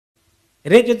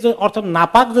Raises অর্থ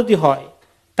নাপাক যদি হয়,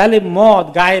 তাহলে মদ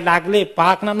গায়ে লাগলে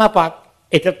পাক না নাপাক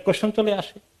এটা কোশ্চেন চলে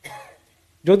আসে।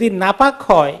 যদি নাপাক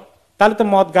হয় তাহলে তো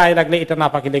মদ গায়ে লাগলে এটা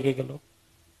নাপাকে লেগে গেল,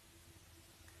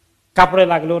 কাপড়ে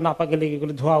লাগলেও নাপাকে লেগে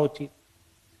গেলে ধোয়া উচিত।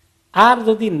 আর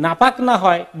যদি নাপাক না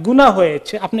হয়, গুনাহ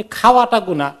হয়েছে, আপনি খাওয়াটা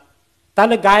গুনাহ,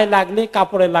 তাহলে গায়ে লাগলে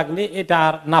কাপড়ে লাগলে এটা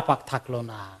আর নাপাক থাকলো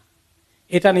না।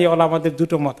 এটা নিয়ে ওলামাদের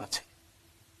দুটো মত আছে।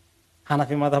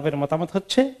 হানাফি মাযহাবের মতামত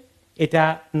হচ্ছে এটা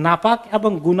নাপাক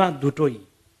এবং গুনাহ দুটোই,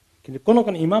 কিন্তু কোন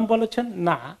কোন ইমাম বলেছেন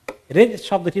না, রেজ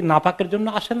শব্দটি নাপাকের জন্য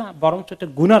আসে না, বরং এটা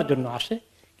গুনার জন্য আসে।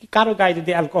 কি কারো গায়ে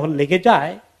যদি অ্যালকোহল লেগে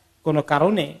যায় কোনো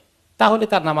কারণে, তাহলে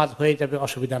তার নামাজ হয়ে যাবে,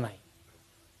 অসুবিধা নাই।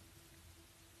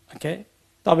 ওকে,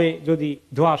 তবে যদি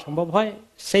ধোয়া সম্ভব হয়,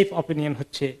 সেফ অপিনিয়ন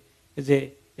হচ্ছে যে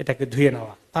এটাকে ধুয়ে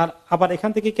নেওয়া। তার আবার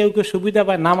এখান থেকে কেউ কেউ সুবিধা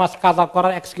পায়, নামাজ কাজা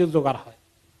করার এক্সকিউজ জোগাড় হয়,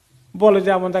 বলে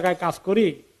যে এমন জায়গায় কাজ করি,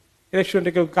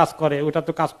 রেস্টুরেন্টে কেউ কাজ করে, ওটা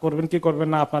তো কাজ করবেন কি করবেন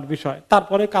না আপনার বিষয়,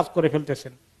 তারপরে কাজ করে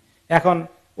ফেলতেছেন, এখন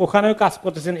ওখানেও কাজ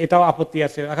করতেছেন, এটাও আপত্তি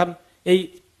আছে। এখন এই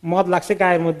মদ লাগছে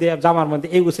গায়ের মধ্যে, জামার মধ্যে,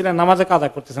 এই উসিলা নামাজে কাজা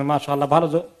করতেছেন, মাশাআল্লাহ ভালো,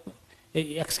 এই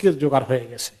এক্সকিউজ জোগাড় হয়ে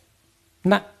গেছে।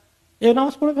 না, এই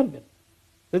নামাজ পড়ে ফেলবেন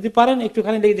যদি পারেন,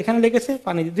 একটুখানি যেখানে লেগেছে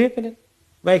পানি ধুয়ে ফেলেন,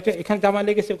 বা একটু এখানে জামা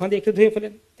লেগেছে ওখানে একটু ধুয়ে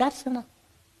ফেলেন, যাচ্ছে না।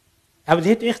 এবং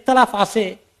যেহেতু ইখতিলাফ আছে,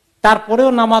 তারপরেও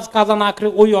নামাজ কাজা না করে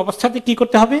ওই অবস্থাতে কি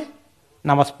করতে হবে,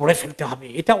 নামাজ পড়ে ফেলতে হবে।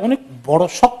 এটা অনেক বড়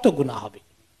শক্ত গুনাহ হবে।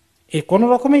 এই কোন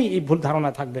রকমেই এই ভুল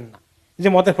ধারণা থাকবেন না যে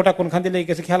মদের ফোঁটা কোনখান দিয়ে লেগে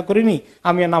গেছে খেয়াল করিনি,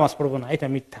 আমি আর নামাজ পড়বো না, এটা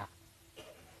মিথ্যা,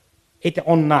 এটা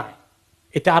অন্যায়,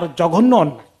 এটা আরো জঘন্য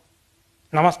অন্যায়।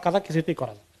 নামাজ কাজা কিছুতেই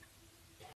করা যায়।